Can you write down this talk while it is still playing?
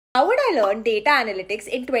How would I learn data analytics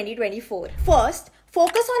in 2024? First,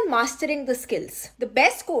 focus on mastering the skills. The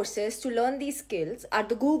best courses to learn these skills are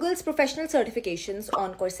the Google's professional certifications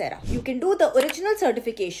on Coursera. You can do the original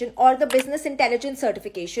certification or the business intelligence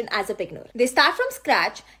certification as a beginner. They start from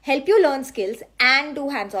scratch, help you learn skills and do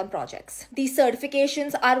hands-on projects. These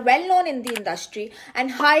certifications are well known in the industry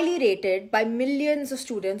and highly rated by millions of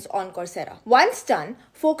students on Coursera. Once done,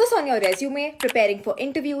 focus on your resume, preparing for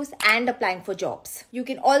interviews and applying for jobs. You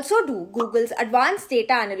can also do Google's advanced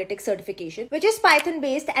data analytics certification, which is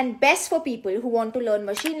Python-based and best for people who want to learn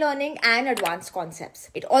machine learning and advanced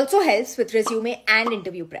concepts. It also helps with resume and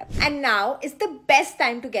interview prep. And now is the best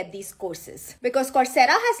time to get these courses because Coursera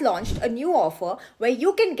has launched a new offer where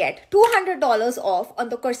you can get $200 off on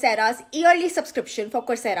the Coursera's yearly subscription for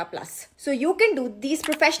Coursera Plus. So you can do these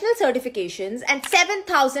professional certifications and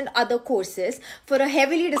 7,000 other courses for a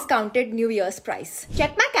heavily discounted New Year's price.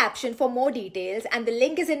 Check my caption for more details and the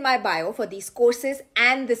link is in my bio for these courses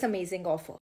and this amazing offer.